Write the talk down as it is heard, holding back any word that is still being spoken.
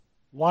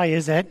Why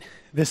is it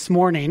this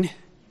morning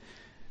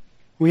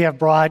we have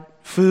brought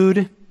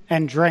food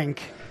and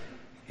drink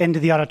into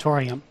the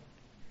auditorium?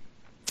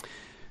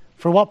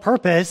 For what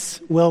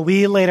purpose will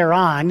we later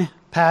on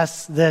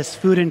pass this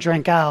food and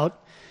drink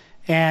out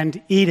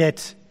and eat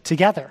it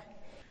together?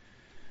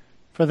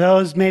 For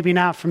those maybe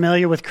not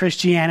familiar with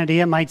Christianity,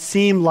 it might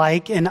seem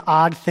like an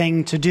odd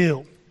thing to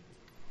do.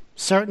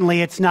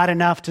 Certainly, it's not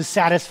enough to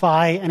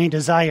satisfy any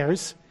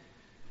desires.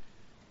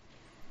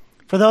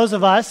 For those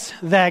of us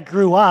that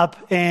grew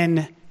up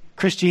in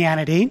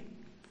Christianity,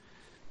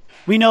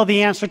 we know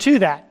the answer to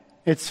that.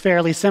 It's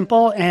fairly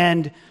simple,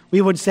 and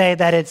we would say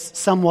that it's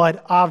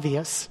somewhat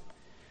obvious.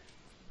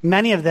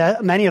 Many of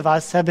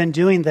us have been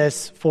doing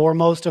this for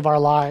most of our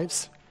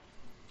lives.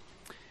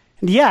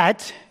 And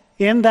yet,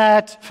 in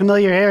that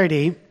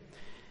familiarity,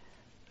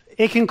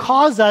 it can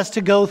cause us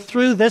to go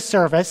through this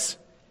service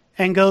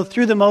and go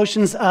through the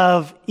motions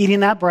of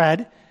eating that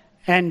bread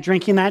and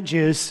drinking that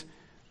juice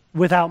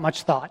without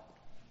much thought.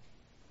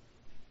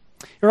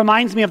 It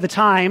reminds me of the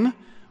time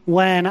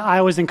when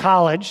I was in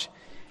college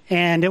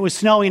and it was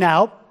snowing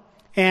out,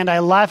 and I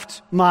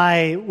left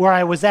where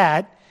I was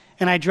at,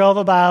 and I drove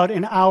about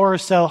an hour or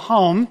so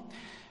home,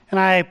 and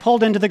I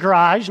pulled into the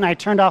garage and I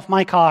turned off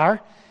my car,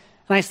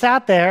 and I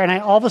sat there, and I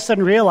all of a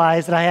sudden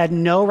realized that I had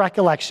no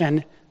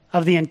recollection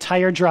of the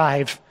entire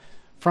drive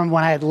from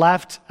when I had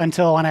left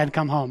until when I had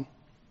come home.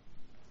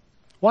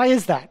 Why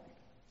is that?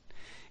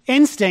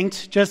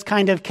 Instinct just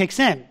kind of kicks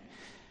in.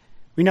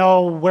 We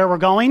know where we're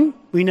going,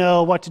 we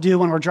know what to do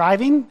when we're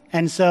driving,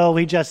 and so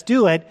we just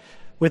do it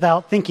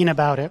without thinking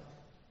about it.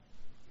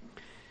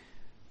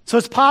 So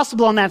it's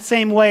possible in that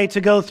same way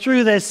to go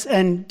through this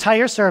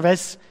entire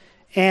service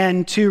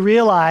and to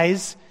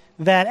realize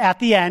that at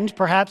the end,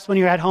 perhaps when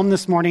you're at home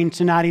this morning,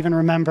 to not even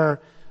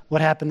remember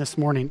what happened this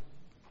morning.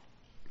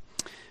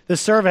 The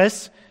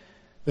service,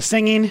 the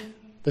singing,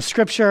 the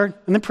scripture,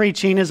 and the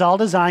preaching is all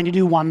designed to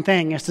do one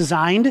thing. It's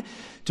designed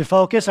to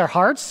focus our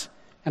hearts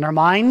and our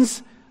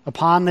minds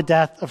upon the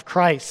death of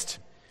Christ.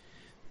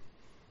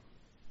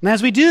 And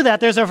as we do that,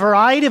 there's a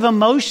variety of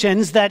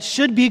emotions that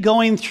should be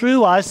going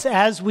through us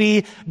as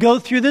we go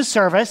through this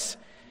service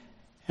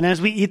and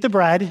as we eat the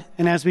bread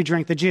and as we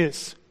drink the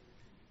juice.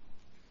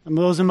 And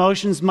those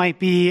emotions might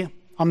be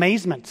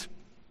amazement.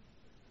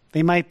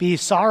 They might be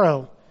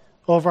sorrow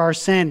over our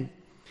sin.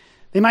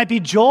 They might be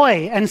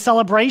joy and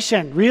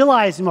celebration,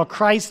 realizing what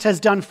Christ has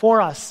done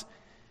for us.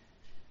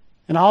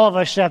 And all of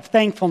us should have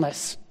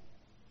thankfulness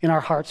in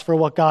our hearts for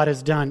what God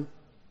has done.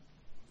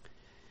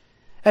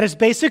 At its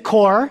basic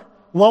core,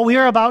 what we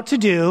are about to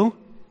do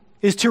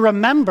is to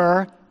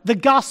remember the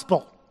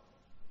gospel,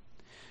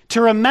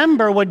 to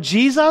remember what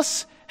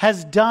Jesus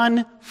has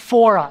done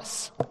for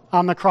us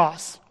on the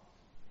cross.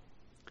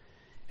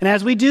 And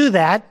as we do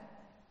that,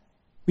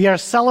 we are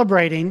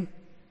celebrating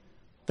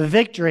the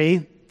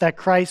victory that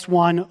Christ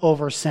won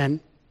over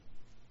sin.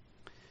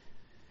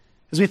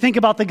 As we think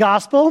about the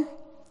gospel,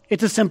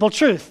 it's a simple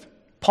truth.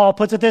 Paul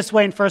puts it this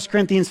way in 1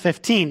 Corinthians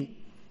 15.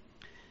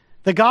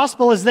 The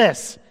gospel is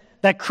this,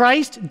 that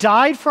Christ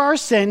died for our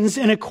sins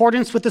in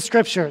accordance with the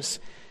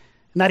scriptures,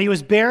 and that he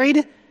was buried,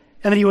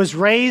 and that he was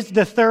raised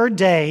the third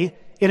day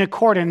in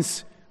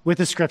accordance with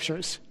the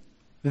scriptures.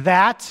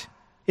 That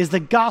is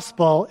the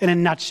gospel in a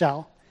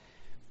nutshell.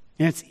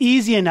 And it's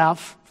easy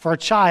enough for a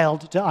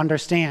child to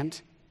understand.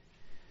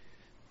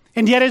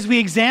 And yet, as we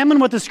examine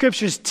what the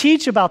scriptures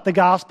teach about the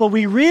gospel,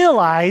 we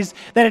realize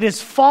that it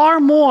is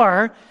far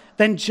more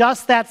than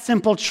just that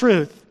simple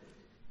truth.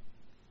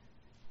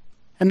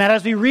 And that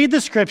as we read the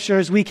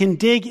scriptures, we can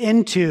dig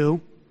into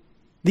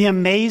the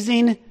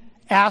amazing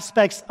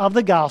aspects of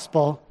the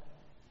gospel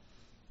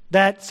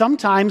that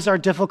sometimes are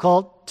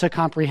difficult to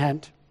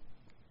comprehend.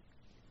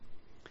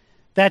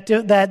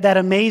 That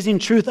amazing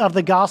truth of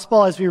the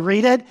gospel, as we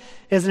read it,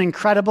 is an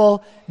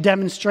incredible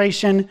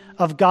demonstration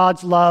of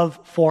God's love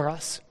for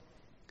us.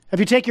 If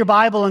you take your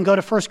Bible and go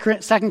to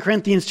 2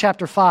 Corinthians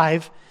chapter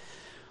 5,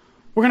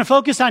 we're going to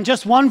focus on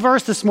just one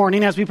verse this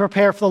morning as we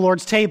prepare for the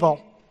Lord's table.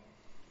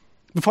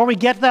 Before we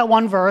get to that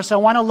one verse, I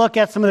want to look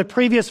at some of the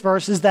previous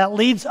verses that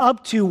leads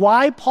up to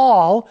why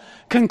Paul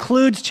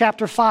concludes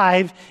chapter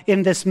 5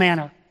 in this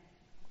manner.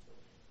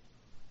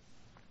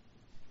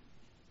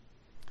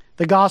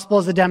 The gospel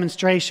is a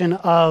demonstration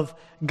of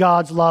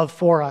God's love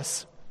for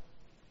us.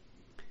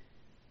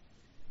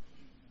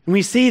 And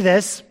we see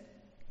this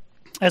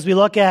as we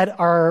look at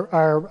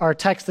our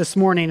text this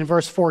morning in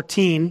verse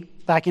 14,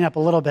 backing up a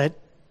little bit.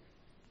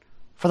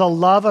 For the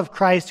love of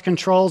Christ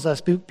controls us,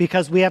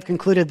 because we have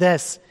concluded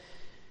this,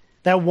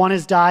 that one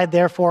has died,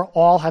 therefore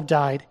all have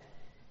died.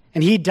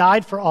 And he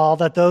died for all,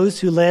 that those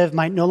who live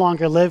might no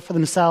longer live for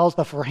themselves,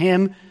 but for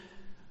him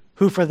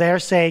who for their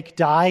sake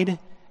died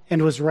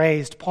and was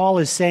raised. Paul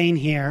is saying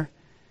here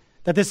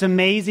that this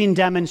amazing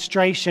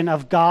demonstration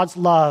of God's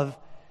love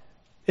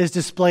is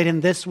displayed in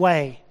this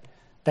way,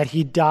 that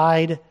he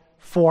died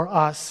for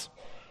us.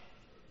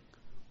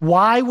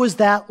 Why was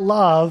that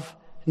love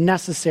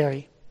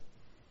necessary?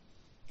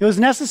 It was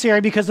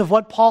necessary because of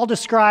what Paul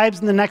describes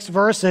in the next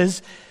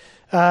verses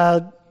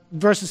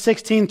verses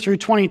 16 through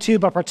 22,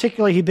 but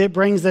particularly he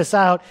brings this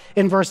out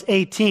in verse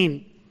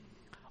 18.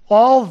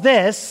 All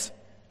this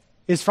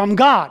is from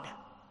God.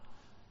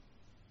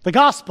 The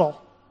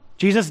gospel.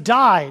 Jesus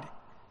died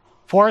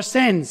for our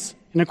sins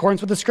in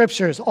accordance with the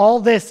scriptures. All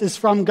this is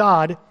from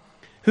God,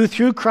 who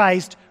through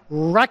Christ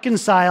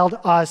reconciled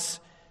us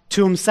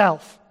to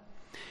himself.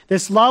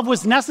 This love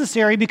was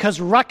necessary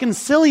because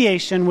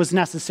reconciliation was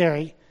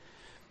necessary.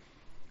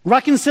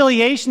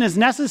 Reconciliation is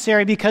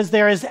necessary because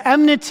there is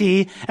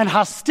enmity and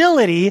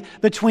hostility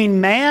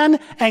between man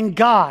and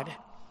God.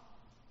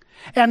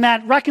 And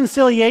that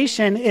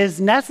reconciliation is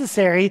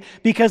necessary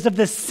because of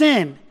the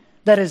sin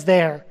that is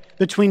there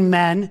between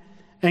men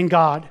and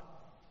God.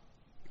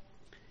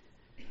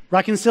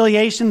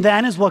 Reconciliation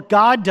then is what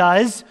God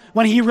does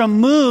when he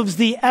removes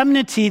the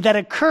enmity that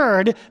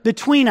occurred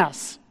between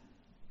us.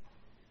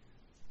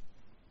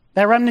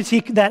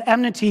 That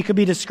enmity could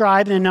be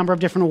described in a number of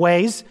different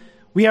ways.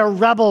 We are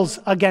rebels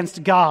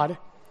against God.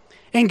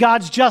 In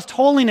God's just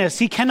holiness,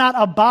 he cannot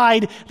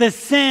abide the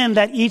sin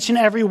that each and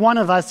every one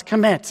of us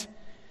commit.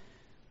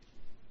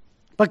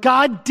 But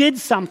God did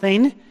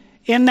something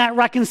in that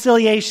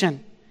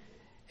reconciliation.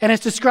 And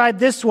it's described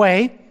this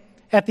way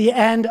at the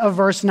end of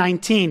verse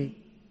 19,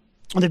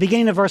 or the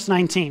beginning of verse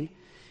 19.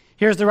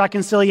 Here's the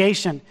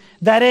reconciliation.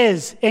 That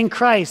is, in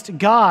Christ,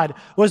 God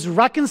was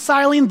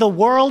reconciling the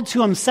world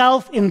to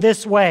himself in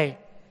this way.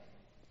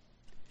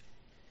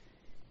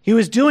 He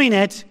was doing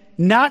it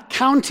not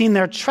counting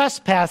their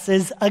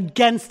trespasses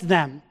against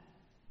them.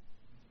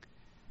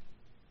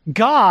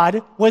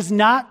 God was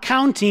not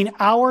counting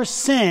our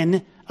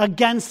sin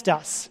against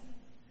us.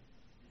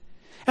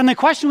 And the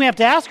question we have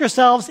to ask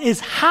ourselves is,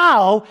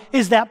 how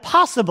is that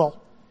possible?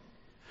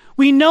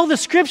 We know the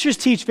scriptures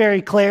teach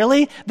very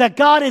clearly that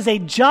God is a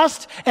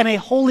just and a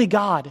holy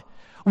God,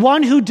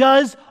 one who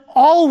does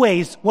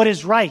always what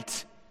is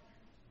right.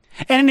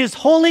 And in his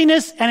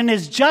holiness and in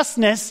his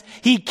justness,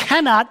 he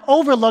cannot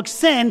overlook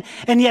sin.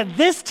 And yet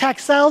this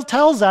text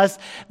tells us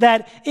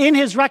that in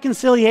his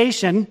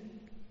reconciliation,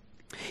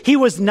 he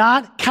was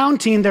not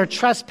counting their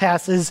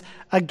trespasses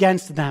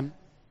against them.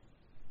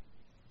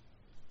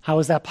 How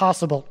is that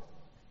possible?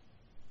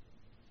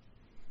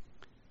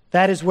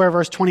 That is where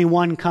verse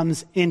 21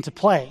 comes into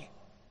play.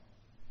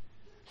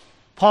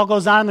 Paul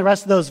goes on in the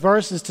rest of those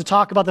verses to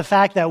talk about the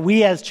fact that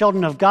we as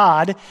children of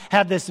God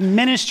have this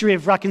ministry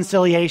of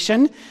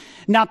reconciliation.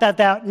 Not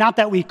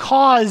that we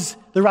cause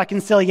the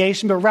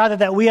reconciliation, but rather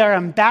that we are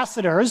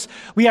ambassadors.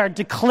 We are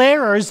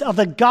declarers of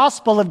the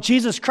gospel of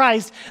Jesus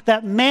Christ,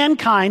 that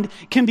mankind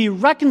can be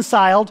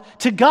reconciled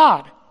to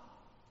God.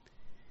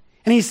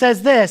 And he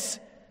says this,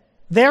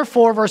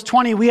 therefore, verse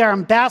 20, we are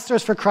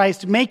ambassadors for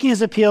Christ, making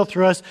his appeal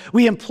through us.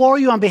 We implore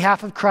you on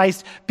behalf of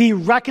Christ, be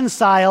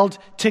reconciled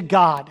to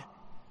God.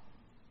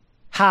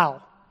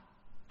 How?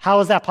 How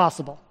is that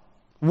possible?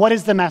 What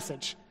is the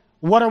message?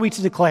 What are we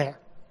to declare?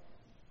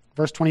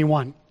 Verse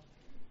 21,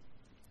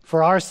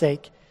 for our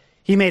sake,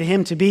 he made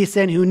him to be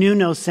sin who knew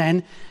no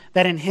sin,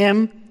 that in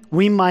him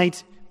we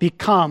might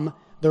become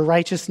the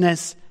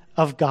righteousness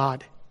of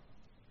God.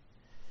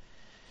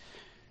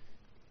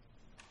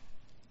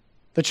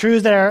 The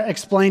truths that are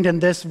explained in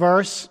this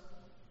verse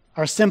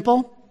are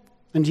simple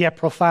and yet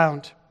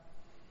profound.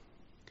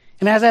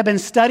 And as I've been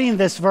studying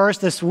this verse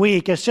this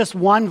week, it's just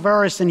one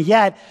verse, and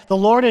yet the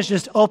Lord has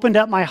just opened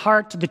up my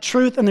heart to the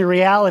truth and the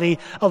reality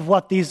of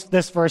what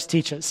this verse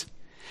teaches.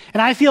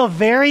 And I feel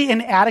very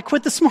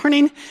inadequate this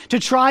morning to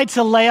try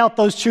to lay out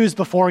those truths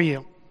before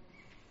you.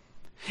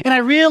 And I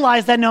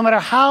realize that no matter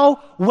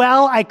how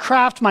well I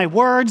craft my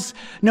words,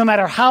 no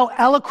matter how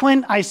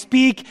eloquent I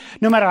speak,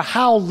 no matter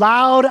how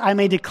loud I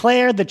may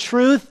declare the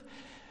truth,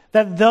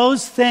 that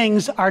those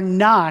things are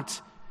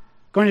not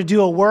going to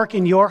do a work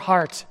in your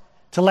heart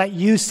to let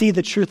you see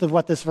the truth of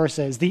what this verse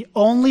is. The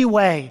only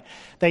way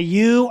that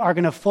you are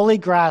going to fully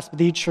grasp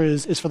these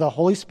truths is for the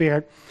Holy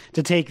Spirit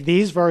to take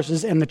these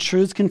verses and the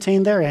truths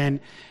contained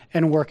therein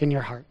and work in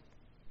your heart.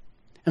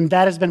 And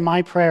that has been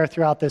my prayer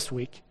throughout this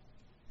week.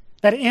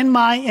 That in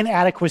my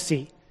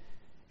inadequacy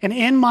and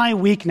in my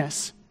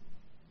weakness,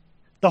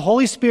 the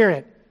Holy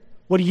Spirit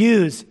would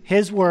use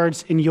his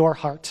words in your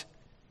heart.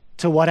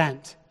 To what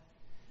end?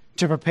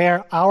 To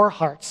prepare our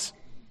hearts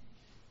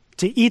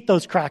to eat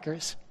those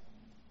crackers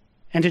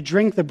and to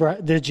drink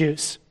the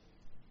juice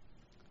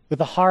with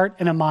a heart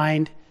and a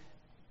mind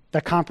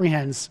that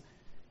comprehends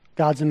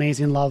God's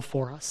amazing love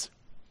for us.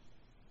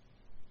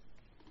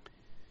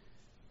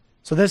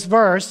 So this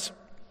verse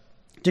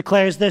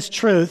declares this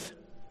truth.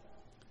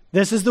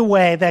 This is the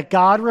way that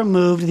God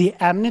removed the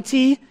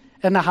enmity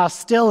and the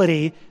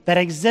hostility that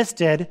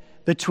existed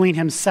between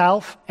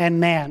himself and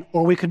man.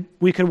 Or we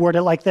could word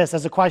it like this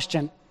as a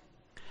question.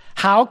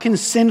 How can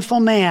sinful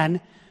man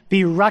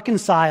be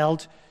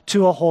reconciled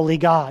to a holy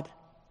God?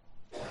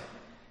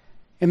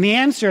 And the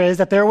answer is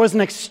that there was an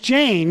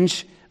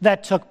exchange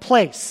that took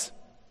place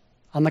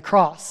on the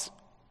cross.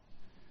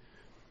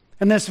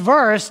 And this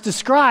verse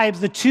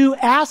describes the two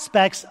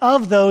aspects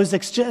of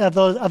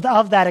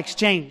that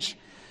exchange.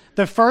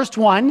 The first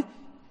one,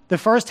 the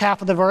first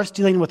half of the verse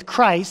dealing with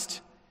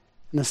Christ,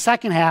 and the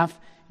second half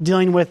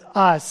dealing with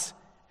us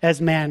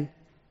as man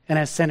and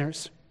as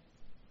sinners.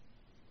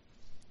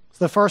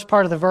 So the first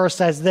part of the verse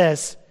says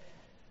this: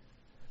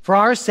 "For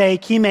our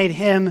sake he made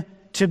him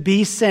to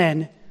be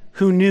sin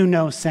who knew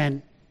no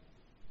sin."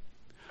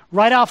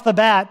 Right off the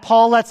bat,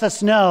 Paul lets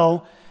us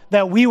know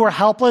that we were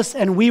helpless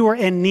and we were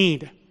in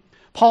need.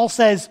 Paul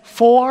says,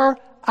 for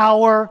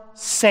our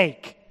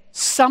sake.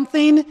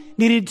 Something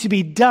needed to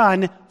be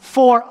done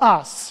for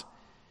us,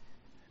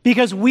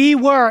 because we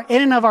were,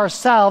 in and of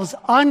ourselves,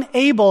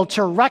 unable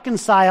to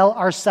reconcile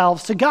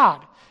ourselves to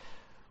God.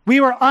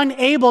 We were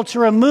unable to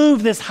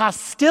remove this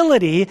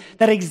hostility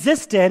that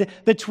existed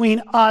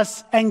between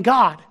us and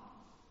God.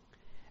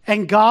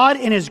 And God,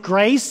 in his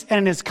grace and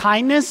in his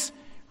kindness,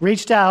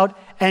 reached out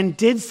and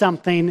did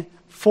something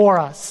for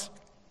us.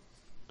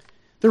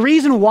 The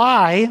reason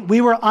why we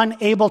were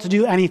unable to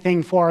do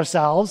anything for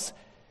ourselves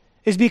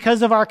is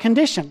because of our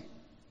condition.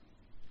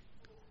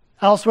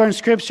 Elsewhere in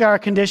Scripture, our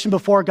condition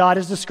before God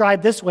is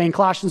described this way. In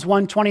Colossians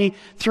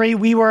 1:23,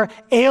 we were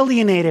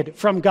alienated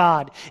from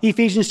God.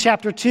 Ephesians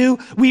chapter 2,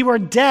 we were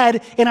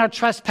dead in our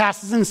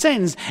trespasses and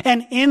sins.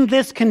 And in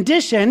this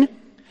condition,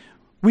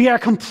 we are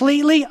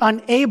completely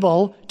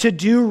unable to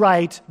do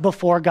right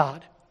before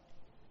God.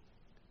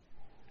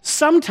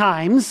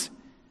 Sometimes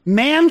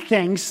man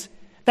thinks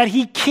that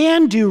he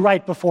can do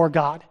right before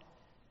God.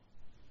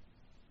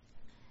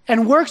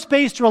 And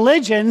works-based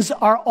religions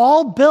are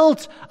all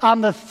built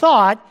on the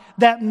thought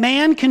that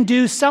man can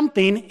do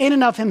something in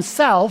and of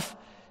himself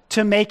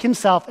to make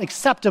himself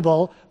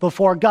acceptable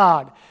before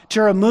God,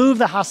 to remove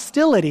the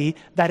hostility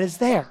that is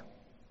there.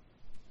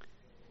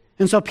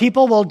 And so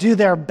people will do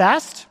their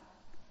best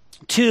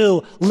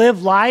to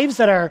live lives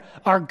that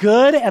are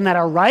good and that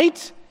are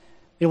right.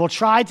 They will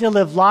try to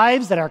live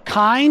lives that are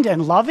kind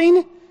and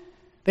loving.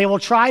 They will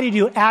try to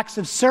do acts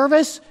of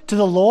service to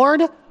the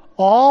Lord,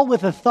 all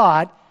with the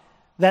thought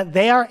that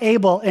they are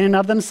able in and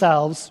of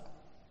themselves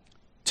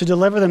to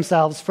deliver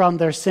themselves from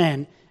their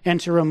sin and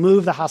to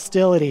remove the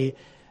hostility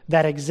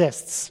that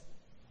exists.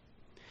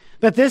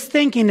 But this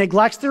thinking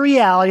neglects the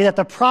reality that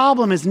the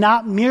problem is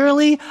not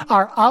merely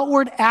our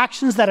outward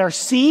actions that are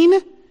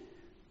seen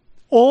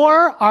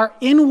or our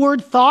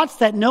inward thoughts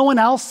that no one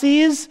else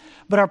sees,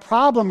 but our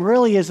problem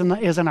really is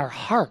in our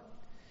heart.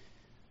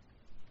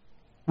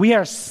 We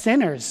are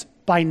sinners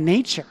by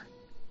nature.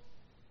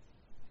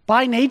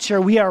 By nature,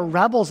 we are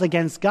rebels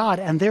against God,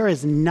 and there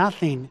is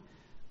nothing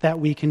that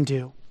we can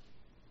do.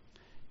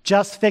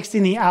 Just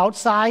fixing the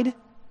outside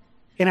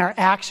in our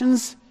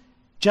actions,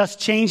 just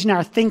changing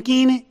our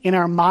thinking in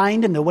our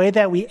mind and the way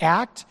that we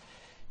act,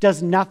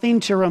 does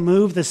nothing to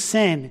remove the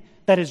sin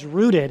that is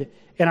rooted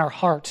in our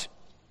heart.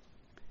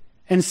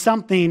 And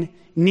something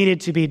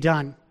needed to be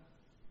done.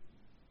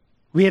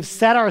 We have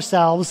set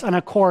ourselves on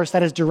a course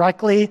that is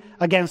directly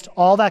against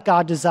all that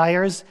God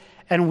desires,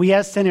 and we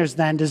as sinners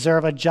then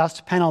deserve a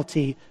just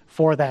penalty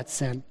for that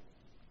sin.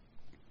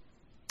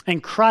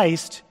 And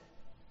Christ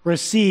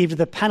received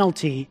the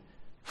penalty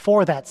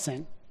for that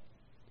sin.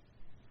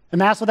 And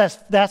that's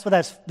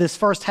what this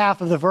first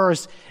half of the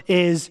verse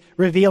is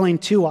revealing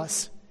to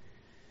us.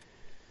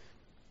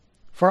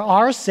 For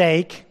our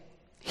sake,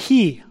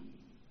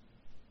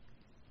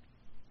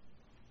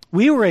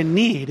 we were in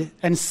need,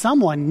 and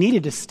someone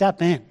needed to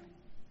step in.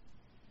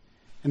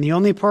 And the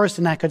only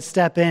person that could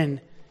step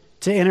in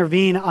to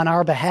intervene on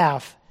our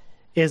behalf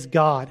is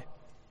God.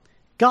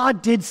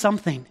 God did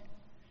something.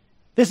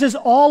 This is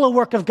all a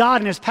work of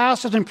God, and as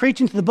pastors been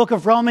preaching to the book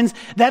of Romans,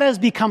 that has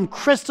become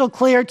crystal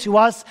clear to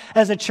us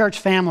as a church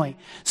family.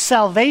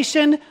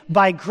 Salvation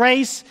by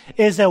grace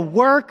is a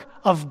work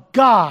of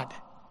God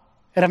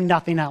and of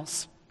nothing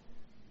else.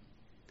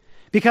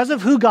 Because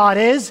of who God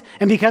is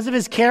and because of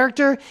his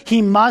character,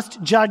 he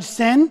must judge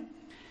sin.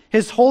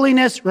 His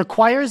holiness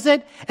requires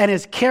it, and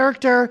his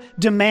character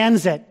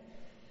demands it.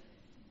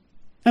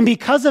 And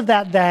because of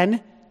that,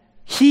 then,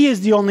 he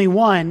is the only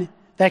one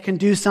that can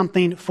do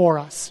something for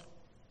us.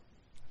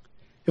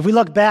 If we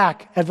look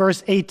back at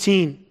verse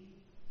 18,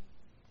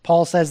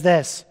 Paul says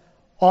this: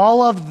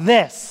 all of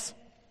this,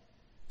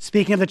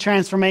 speaking of the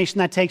transformation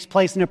that takes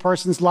place in a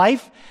person's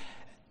life,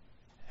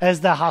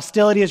 as the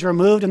hostility is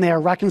removed and they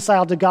are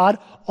reconciled to God,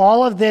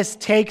 all of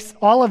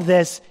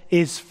this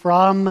is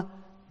from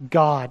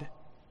God.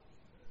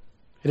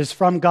 It is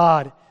from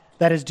God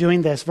that is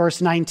doing this.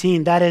 Verse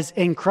 19, that is,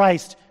 in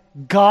Christ,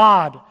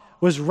 God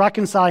was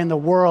reconciling the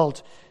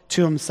world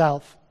to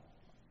himself.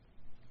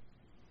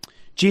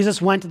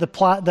 Jesus went to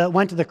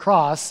the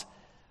cross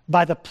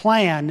by the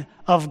plan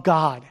of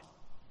God.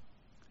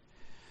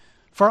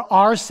 For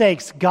our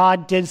sakes,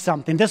 God did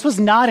something. This was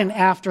not an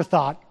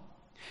afterthought.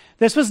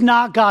 This was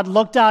not God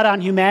looked out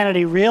on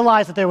humanity,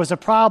 realized that there was a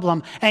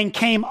problem, and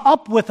came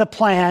up with a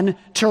plan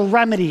to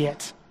remedy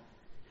it.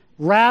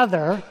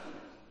 Rather,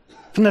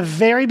 from the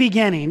very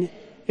beginning,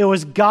 it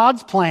was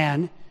God's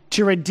plan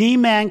to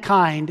redeem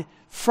mankind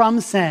from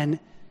sin,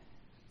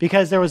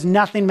 because there was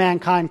nothing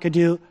mankind could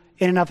do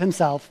in and of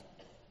himself,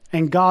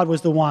 and God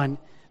was the one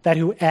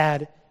who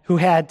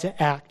had to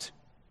act.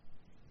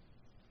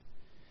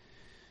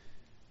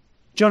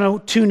 Jonah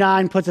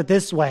 2:9 puts it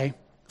this way: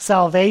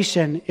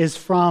 salvation is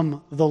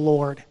from the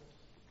Lord.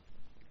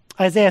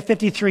 Isaiah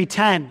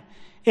 53:10,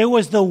 it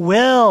was the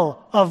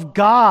will of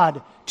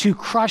God to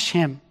crush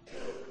him.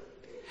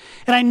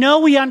 And I know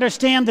we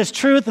understand this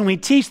truth and we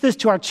teach this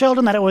to our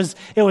children, that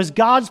it was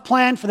God's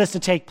plan for this to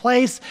take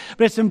place,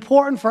 but it's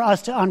important for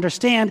us to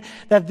understand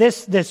that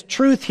this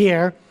truth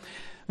here,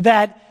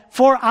 that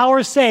for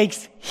our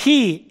sakes,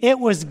 it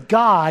was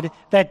God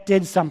that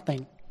did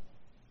something.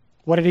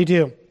 What did he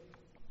do?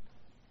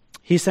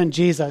 He sent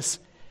Jesus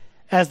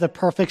as the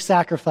perfect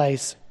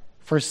sacrifice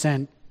for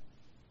sin.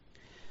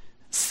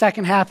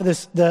 Second half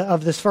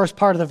of this first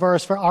part of the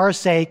verse, for our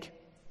sake,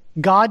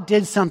 God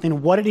did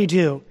something. What did he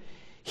do?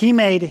 He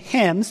made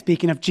him,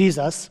 speaking of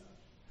Jesus,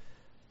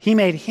 he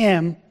made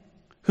him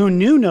who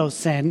knew no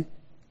sin.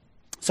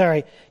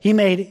 He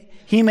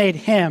made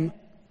him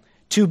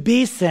to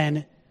be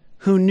sin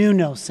who knew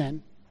no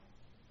sin.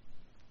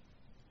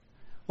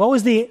 What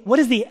is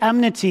the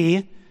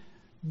enmity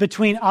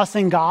between us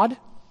and God?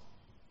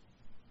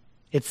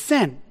 It's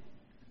sin.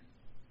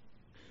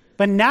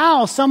 But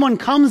now someone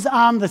comes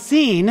on the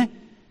scene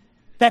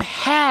that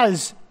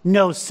has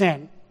no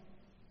sin.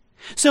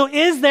 So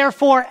is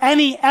therefore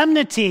any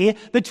enmity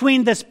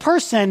between this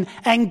person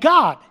and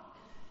God?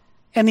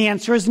 And the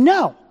answer is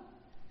no,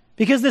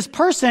 because this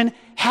person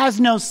has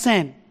no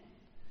sin.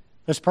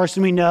 This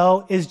person we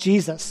know is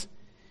Jesus.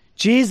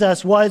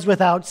 Jesus was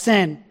without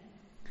sin.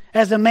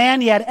 As a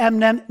man, he had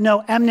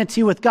no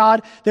enmity with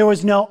God. There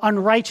was no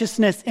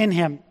unrighteousness in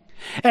him.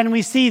 And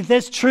we see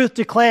this truth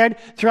declared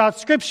throughout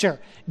Scripture.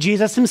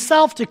 Jesus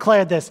himself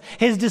declared this.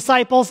 His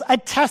disciples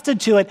attested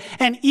to it.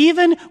 And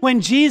even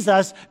when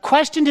Jesus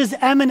questioned his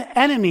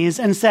enemies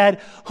and said,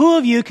 "Who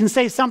of you can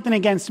say something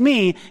against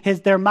me?"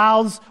 their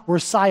mouths were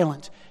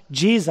silent.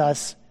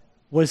 Jesus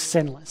was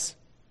sinless.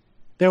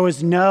 There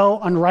was no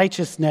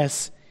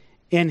unrighteousness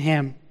in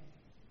him.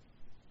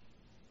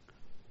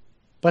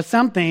 But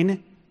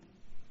something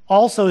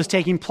also is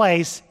taking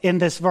place in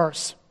this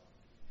verse.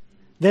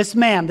 This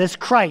man, this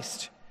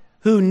Christ,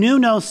 who knew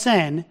no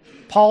sin,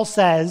 Paul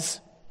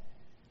says,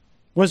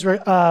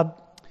 let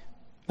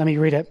me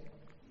read it.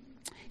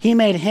 He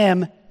made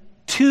him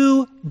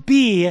to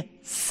be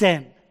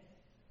sin.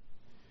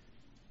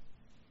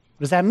 What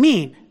does that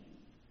mean?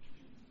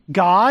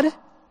 God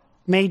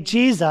made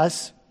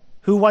Jesus,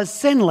 who was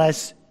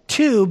sinless,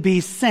 to be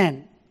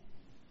sin.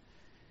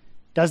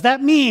 Does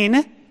that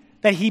mean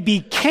that he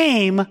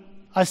became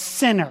a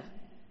sinner?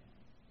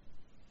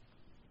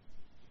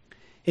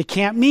 It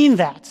can't mean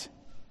that.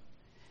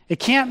 It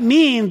can't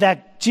mean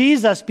that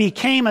Jesus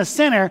became a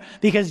sinner,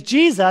 because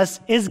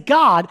Jesus is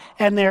God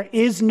and there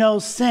is no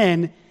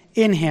sin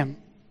in him.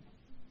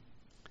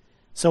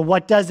 So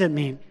what does it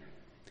mean?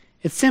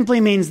 It simply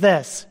means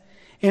this.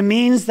 It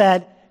means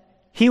that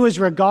he was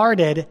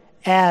regarded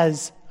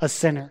as a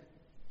sinner.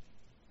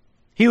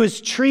 He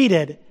was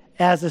treated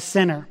as a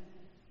sinner.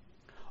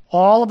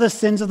 All of the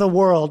sins of the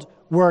world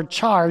were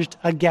charged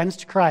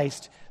against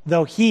Christ,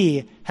 though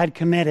he had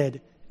committed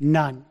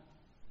none.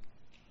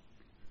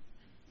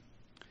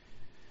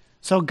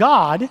 So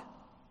God,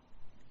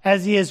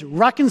 as he is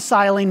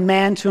reconciling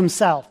man to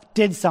himself,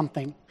 did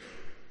something.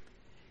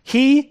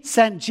 He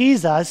sent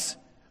Jesus,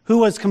 who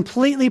was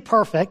completely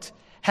perfect,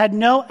 had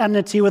no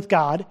enmity with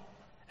God,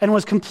 and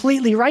was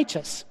completely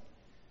righteous.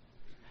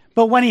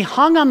 But when he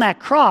hung on that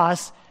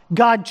cross,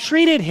 God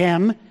treated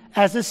him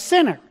as a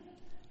sinner.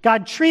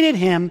 God treated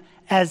him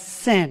as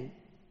sin.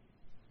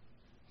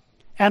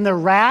 And the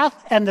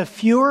wrath and the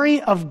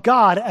fury of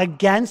God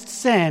against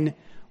sin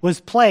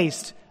was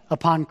placed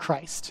upon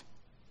Christ.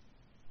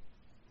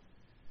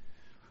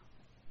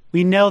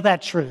 We know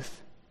that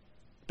truth,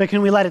 but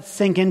can we let it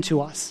sink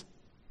into us?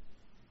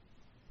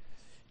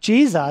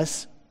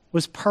 Jesus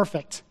was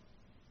perfect.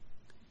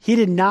 He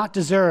did not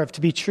deserve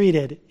to be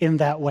treated in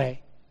that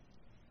way.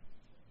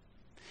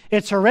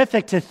 It's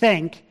horrific to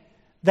think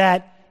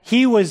that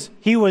he was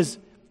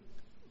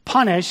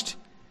punished,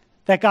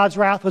 that God's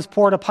wrath was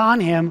poured upon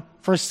him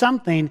for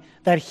something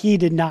that he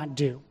did not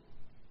do.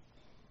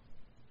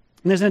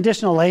 And there's an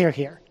additional layer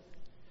here.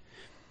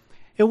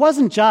 It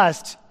wasn't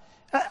just,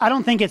 I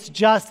don't think it's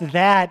just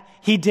that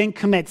he didn't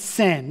commit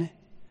sin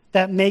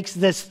that makes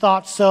this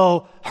thought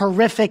so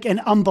horrific and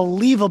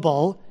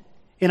unbelievable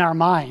in our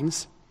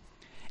minds.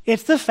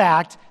 It's the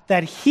fact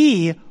that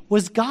he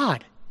was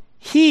God.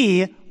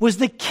 He was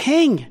the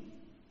king.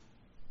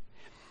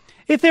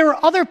 If there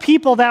were other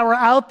people that were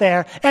out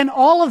there and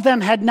all of them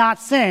had not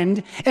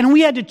sinned, and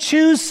we had to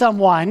choose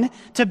someone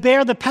to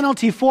bear the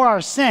penalty for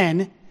our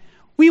sin,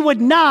 we would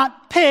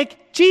not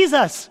pick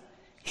Jesus.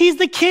 He's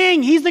the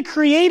king. He's the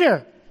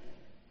creator.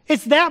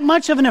 It's that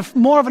much of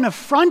more of an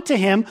affront to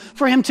him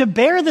for him to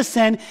bear the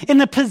sin in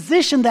the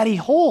position that he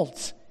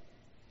holds.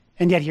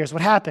 And yet here's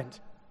what happened.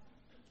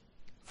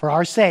 For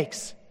our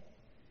sakes,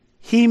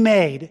 he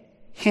made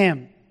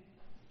him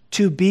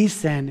to be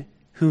sin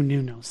who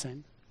knew no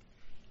sin.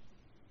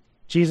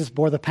 Jesus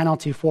bore the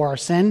penalty for our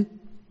sin.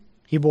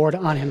 He bore it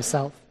on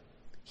himself.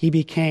 He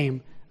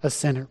became a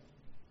sinner.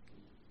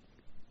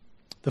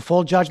 The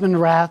full judgment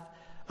and wrath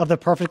of the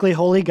perfectly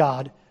holy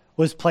God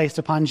was placed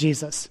upon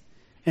Jesus.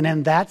 And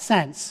in that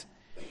sense,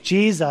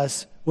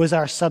 Jesus was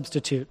our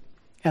substitute.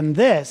 And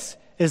this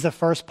is the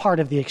first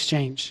part of the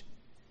exchange.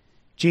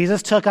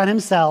 Jesus took on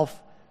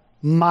himself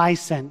my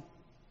sin.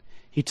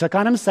 He took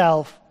on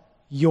himself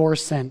your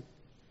sin.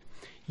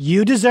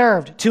 You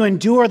deserved to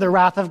endure the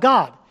wrath of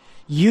God.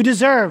 You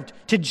deserved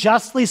to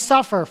justly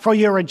suffer for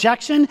your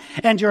rejection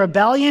and your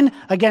rebellion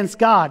against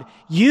God.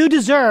 You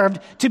deserved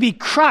to be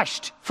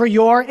crushed for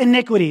your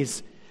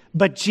iniquities.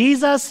 But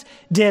Jesus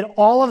did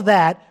all of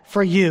that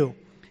for you.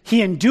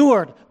 He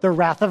endured the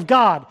wrath of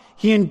God.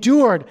 He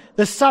endured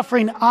the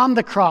suffering on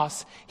the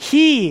cross.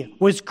 He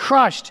was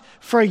crushed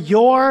for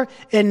your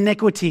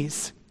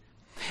iniquities.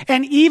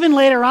 And even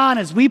later on,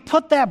 as we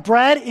put that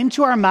bread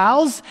into our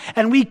mouths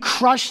and we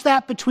crush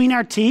that between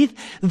our teeth,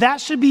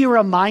 that should be a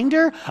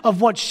reminder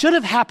of what should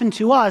have happened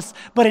to us,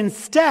 but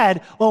instead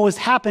what was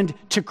happened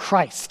to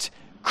Christ.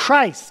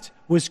 Christ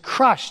was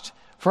crushed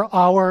for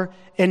our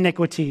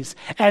iniquities.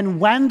 And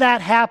when that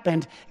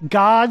happened,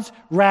 God's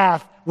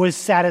wrath was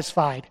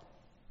satisfied.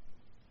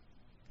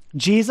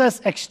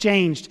 Jesus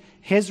exchanged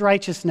his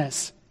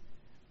righteousness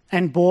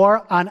and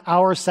bore on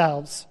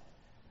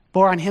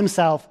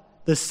himself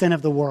the sin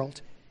of the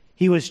world.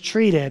 He was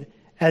treated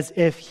as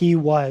if he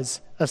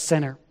was a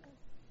sinner.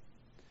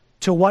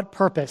 To what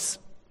purpose?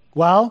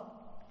 Well,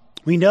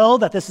 we know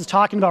that this is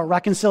talking about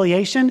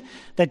reconciliation,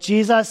 that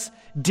Jesus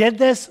did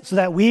this so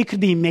that we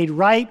could be made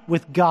right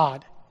with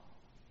God.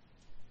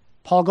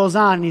 Paul goes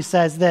on and he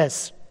says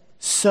this,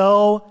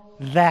 so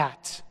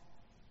that.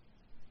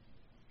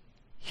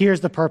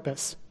 Here's the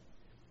purpose.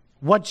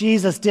 What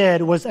Jesus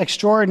did was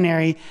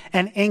extraordinary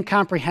and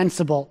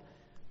incomprehensible,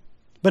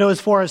 but it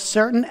was for a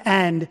certain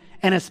end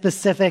and a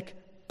specific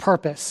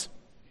purpose.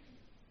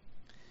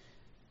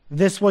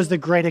 This was the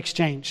great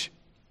exchange.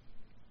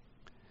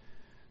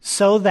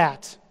 So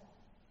that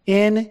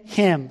in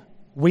him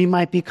we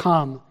might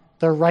become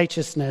the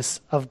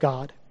righteousness of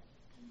God.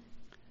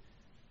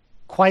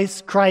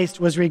 Christ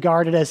was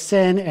regarded as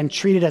sin and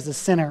treated as a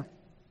sinner,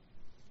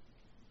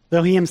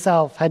 though he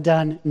himself had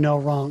done no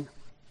wrong.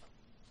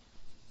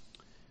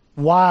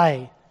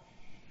 Why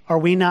are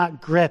we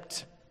not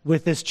gripped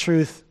with this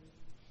truth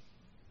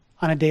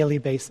on a daily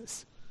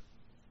basis?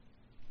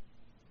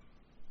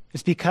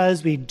 It's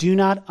because we do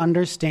not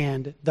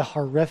understand the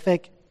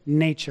horrific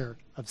nature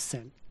of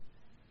sin.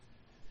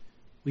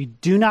 We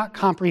do not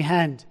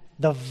comprehend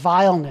the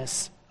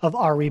vileness of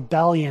our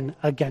rebellion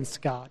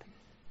against God.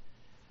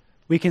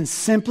 We can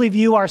simply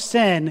view our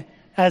sin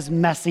as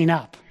messing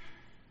up.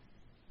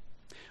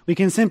 We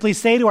can simply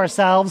say to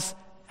ourselves,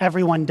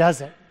 everyone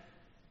does it,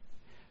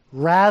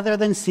 rather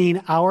than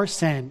seeing our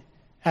sin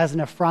as an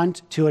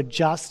affront to a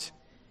just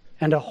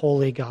and a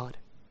holy God.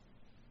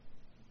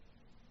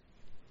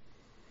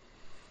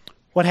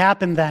 What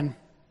happened then?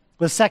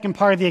 The second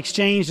part of the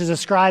exchange is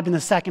described in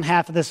the second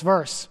half of this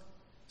verse.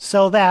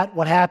 So that,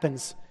 what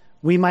happens?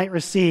 We might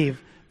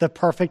receive the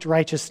perfect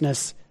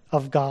righteousness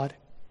of God.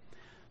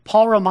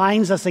 Paul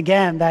reminds us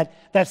again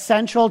that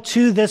central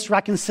to this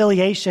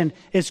reconciliation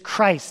is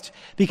Christ,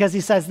 because he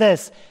says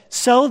this,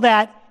 so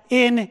that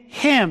in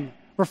him,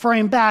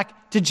 referring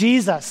back to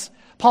Jesus,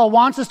 Paul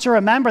wants us to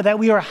remember that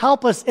we are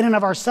helpless in and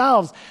of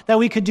ourselves, that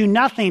we could do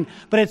nothing,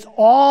 but it's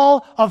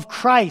all of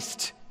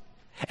Christ.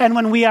 And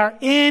when we are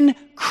in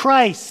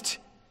Christ,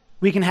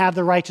 we can have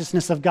the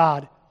righteousness of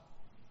God.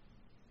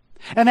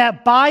 And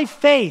that by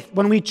faith,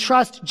 when we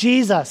trust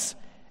Jesus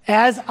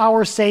as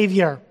our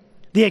Savior,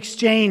 the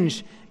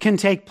exchange can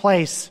take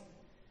place.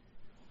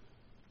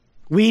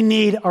 We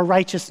need a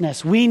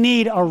righteousness. We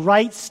need a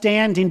right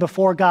standing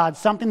before God,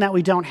 something that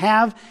we don't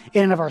have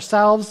in and of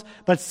ourselves,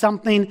 but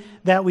something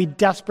that we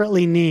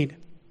desperately need.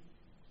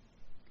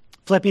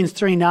 Philippians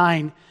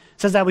 3:9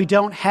 says that we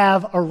don't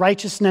have a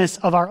righteousness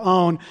of our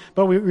own,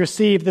 but we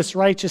receive this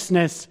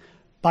righteousness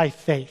by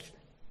faith.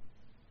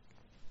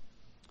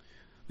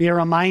 We are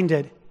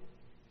reminded,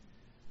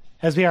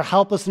 as we are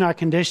helpless in our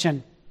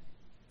condition,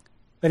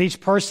 that each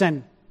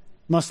person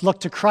must look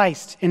to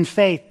Christ in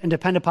faith and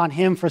depend upon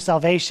him for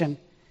salvation.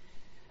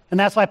 And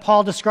that's why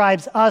Paul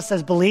describes us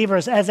as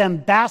believers as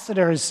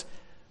ambassadors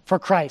for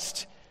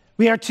Christ.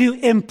 We are to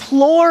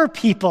implore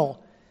people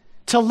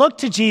to look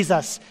to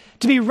Jesus,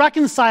 to be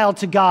reconciled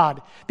to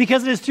God,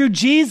 because it is through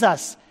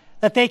Jesus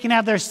that they can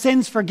have their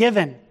sins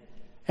forgiven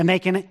and they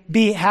can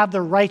have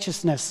the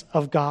righteousness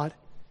of God.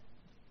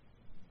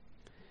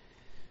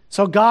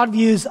 So God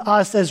views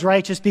us as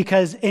righteous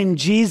because in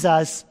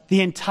Jesus,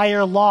 the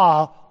entire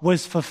law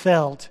was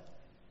fulfilled.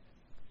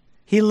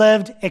 He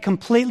lived a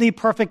completely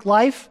perfect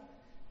life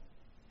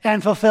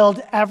and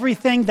fulfilled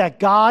everything that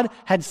God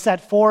had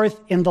set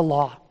forth in the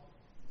law.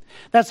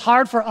 That's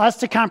hard for us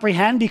to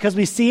comprehend because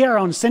we see our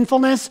own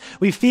sinfulness,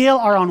 we feel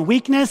our own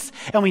weakness,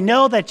 and we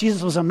know that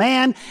Jesus was a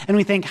man, and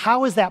we think,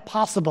 how is that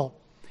possible?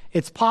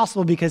 It's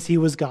possible because he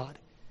was God.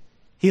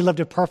 He lived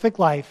a perfect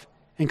life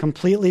and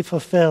completely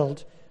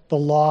fulfilled the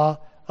law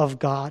of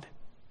God.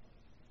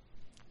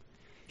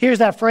 Here's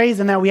that phrase,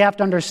 and that we have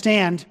to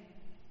understand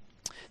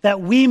that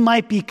we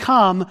might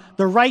become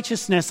the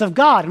righteousness of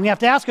God. And we have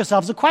to ask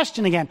ourselves a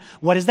question again.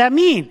 What does that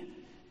mean?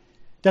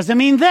 Does it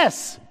mean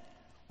this?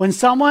 When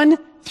someone,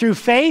 through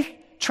faith,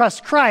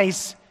 trusts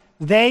Christ,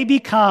 they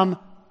become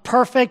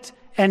perfect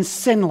and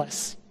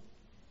sinless.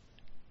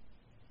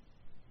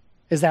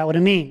 Is that what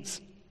it means?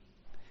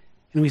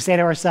 And we say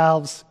to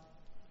ourselves,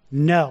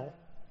 no.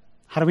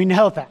 How do we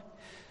know that?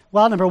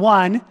 Well, number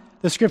one,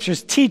 the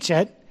scriptures teach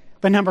it.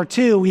 But number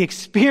two, we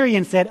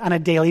experience it on a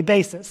daily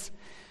basis.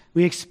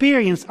 We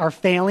experience our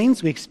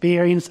failings. We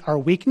experience our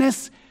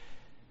weakness.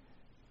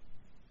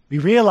 We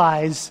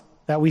realize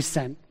that we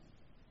sin.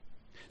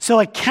 So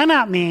it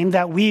cannot mean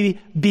that we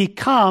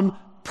become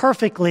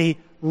perfectly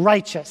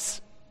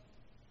righteous.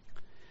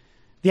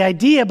 The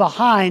idea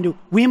behind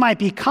we might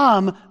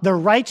become the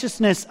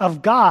righteousness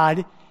of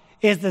God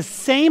is the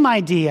same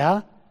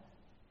idea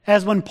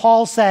as when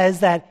Paul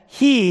says that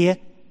he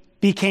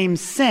became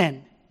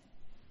sin.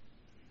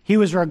 He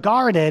was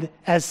regarded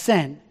as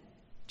sin.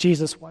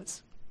 Jesus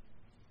was.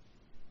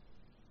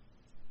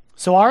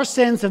 So our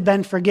sins have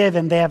been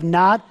forgiven. They have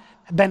not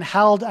been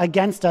held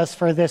against us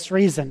for this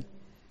reason.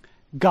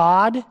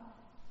 God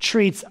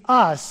treats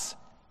us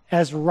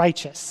as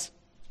righteous.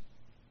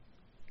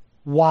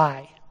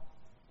 Why?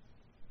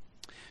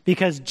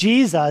 Because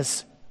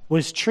Jesus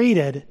was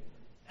treated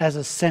as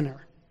a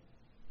sinner.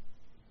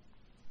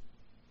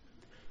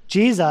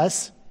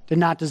 Jesus did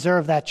not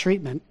deserve that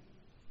treatment,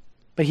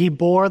 but he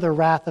bore the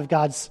wrath of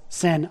God's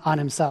sin on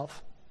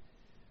himself.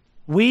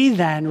 We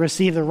then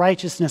receive the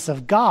righteousness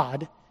of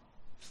God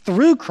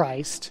through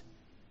Christ,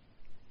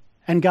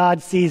 and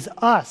God sees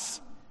us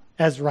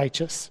as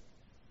righteous.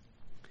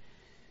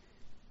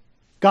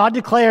 God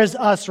declares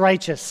us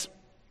righteous.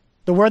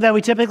 The word that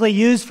we typically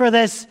use for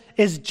this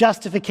is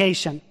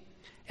justification.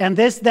 And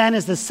this then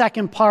is the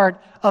second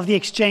part of the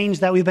exchange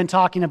that we've been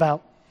talking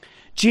about.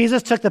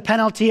 Jesus took the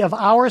penalty of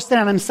our sin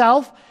on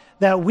himself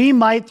that we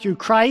might, through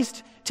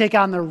Christ, take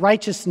on the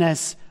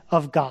righteousness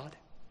of God.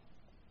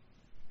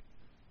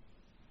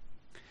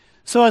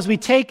 So as we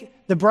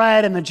take the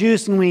bread and the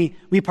juice and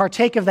we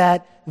partake of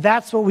that,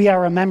 that's what we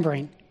are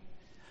remembering.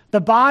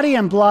 The body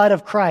and blood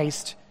of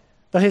Christ,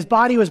 though his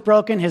body was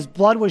broken, his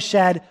blood was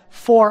shed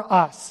for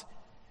us.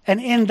 And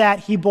in that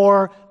he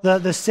bore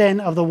the sin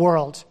of the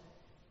world.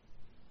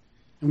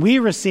 And we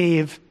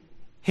receive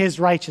his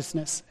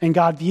righteousness, and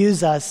God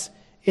views us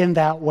in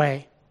that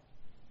way.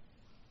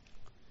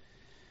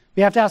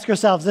 We have to ask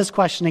ourselves this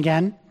question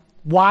again.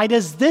 Why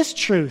does this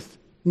truth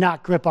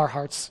not grip our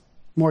hearts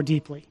more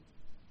deeply?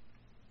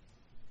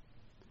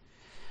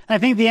 And I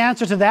think the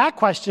answer to that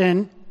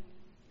question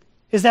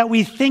is that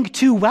we think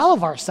too well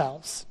of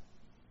ourselves.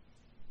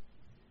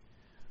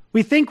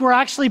 We think we're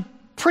actually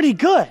pretty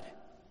good.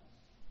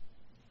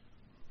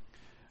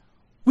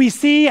 We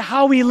see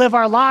how we live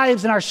our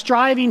lives and are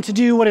striving to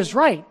do what is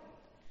right.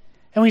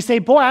 And we say,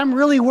 boy, I'm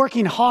really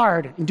working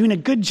hard and doing a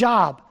good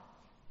job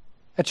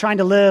at trying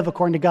to live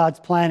according to God's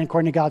plan,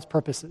 according to God's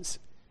purposes.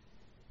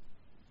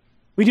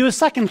 We do a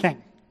second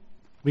thing.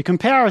 We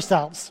compare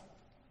ourselves.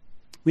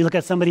 We look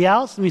at somebody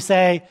else and we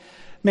say,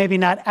 maybe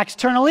not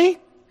externally,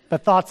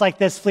 but thoughts like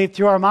this fleet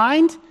through our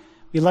mind.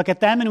 We look at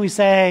them and we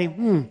say,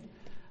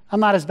 I'm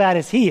not as bad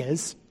as he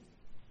is.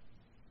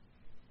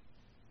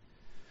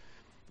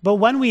 But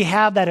when we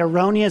have that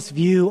erroneous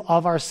view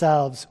of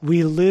ourselves,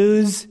 we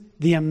lose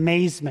the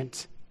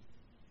amazement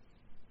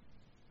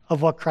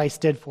of what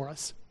Christ did for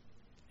us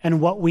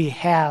and what we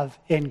have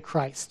in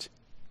Christ.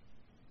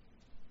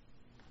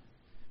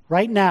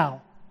 Right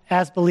now,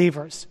 as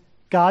believers,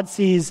 God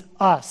sees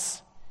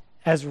us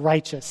as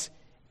righteous,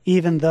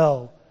 even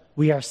though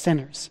we are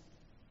sinners.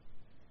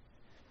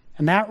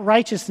 And that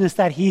righteousness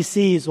that he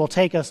sees will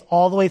take us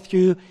all the way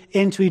through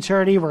into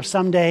eternity, where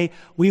someday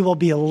we will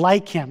be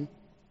like him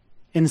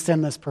in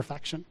sinless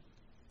perfection.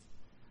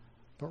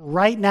 But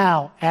right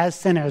now, as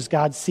sinners,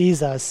 God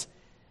sees us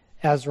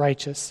as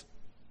righteous.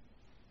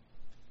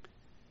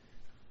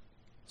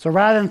 So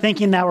rather than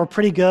thinking that we're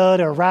pretty good,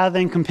 or rather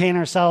than comparing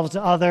ourselves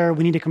to other,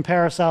 we need to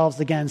compare ourselves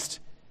against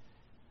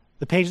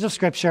the pages of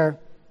Scripture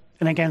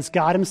and against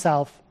God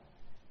himself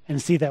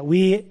and see that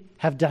we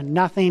have done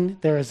nothing.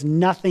 There is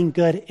nothing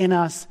good in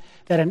us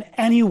that in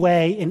any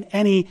way, in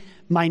any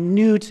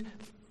minute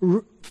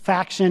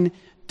faction,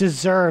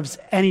 deserves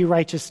any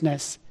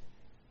righteousness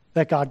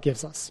that God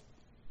gives us.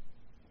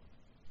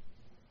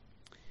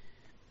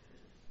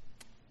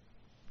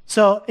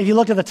 So if you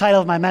look at the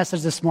title of my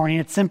message this morning,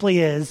 it simply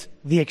is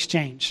The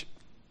Exchange.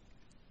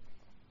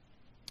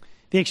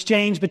 The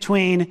exchange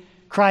between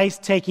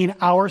Christ taking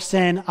our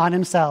sin on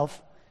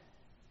himself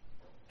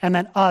and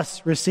then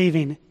us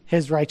receiving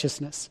his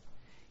righteousness.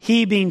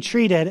 He being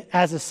treated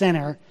as a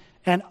sinner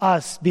and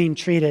us being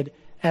treated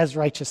as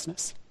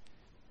righteousness.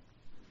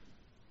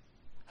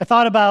 I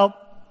thought about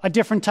a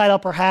different title,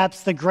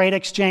 perhaps, The Great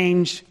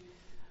Exchange,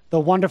 The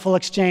Wonderful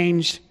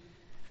Exchange.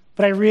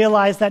 But I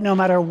realized that no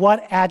matter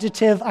what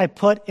adjective I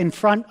put in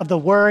front of the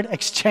word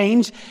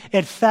exchange,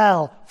 it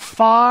fell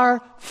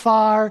far,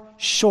 far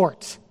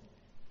short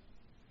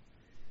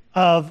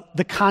of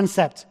the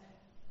concept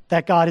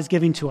that God is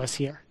giving to us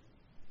here.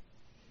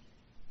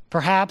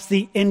 Perhaps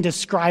the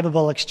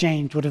indescribable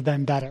exchange would have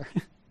been better.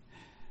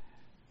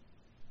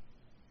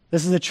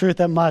 This is a truth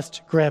that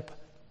must grip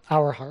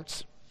our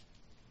hearts.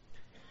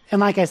 And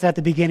like I said at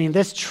the beginning,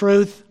 this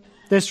truth,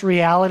 this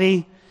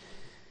reality,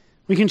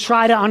 we can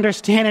try to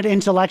understand it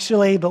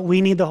intellectually, but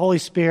we need the Holy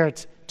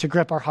Spirit to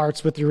grip our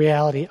hearts with the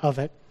reality of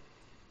it.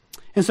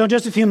 And so in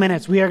just a few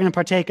minutes, we are going to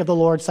partake of the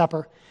Lord's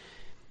Supper.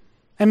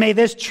 And may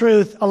this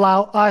truth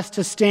allow us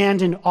to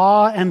stand in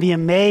awe and be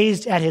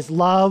amazed at his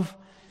love.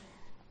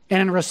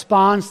 And in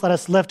response, let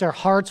us lift our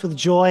hearts with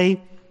joy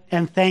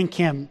and thank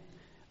him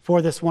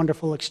for this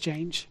wonderful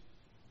exchange.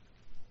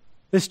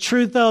 This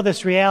truth, though,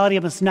 this reality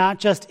must not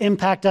just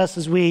impact us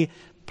as we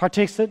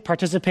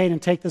participate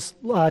and take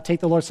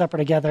the Lord's Supper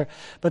together,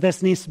 but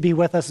this needs to be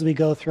with us as we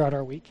go throughout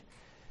our week.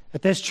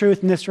 That this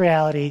truth and this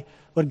reality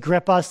would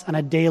grip us on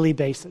a daily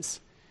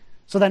basis.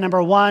 So that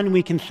number one,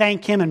 we can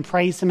thank him and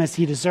praise him as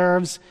he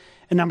deserves.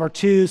 And number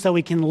two, so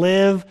we can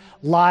live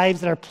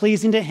lives that are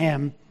pleasing to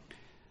him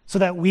so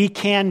that we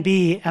can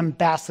be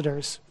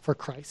ambassadors for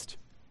Christ.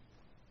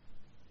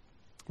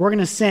 We're going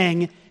to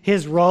sing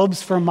His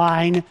Robes for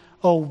Mine,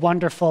 O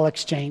Wonderful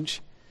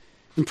Exchange,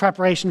 in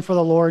preparation for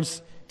the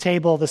Lord's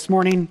table this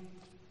morning.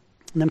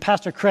 And then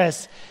Pastor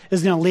Chris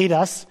is going to lead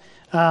us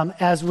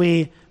as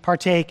we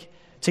partake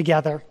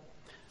together.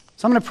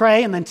 So I'm going to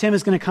pray, and then Tim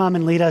is going to come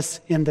and lead us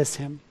in this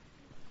hymn.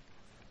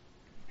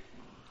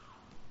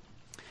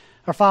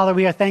 Our Father,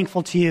 we are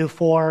thankful to you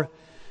for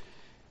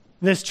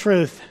this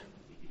truth.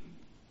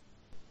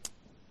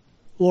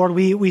 Lord,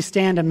 we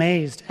stand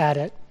amazed at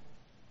it.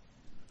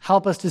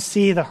 Help us to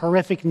see the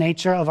horrific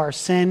nature of our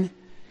sin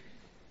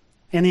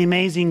and the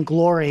amazing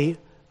glory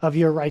of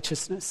your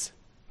righteousness.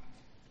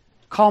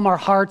 Calm our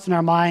hearts and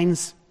our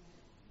minds.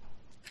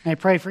 And I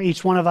pray for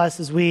each one of us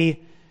as we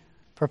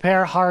prepare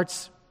our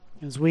hearts,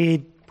 as we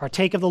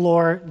partake of the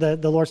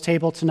Lord's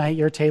table tonight,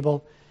 your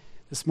table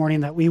this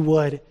morning, that we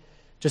would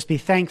just be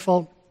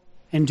thankful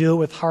and do it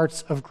with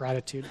hearts of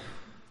gratitude.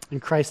 In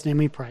Christ's name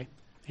we pray.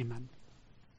 Amen.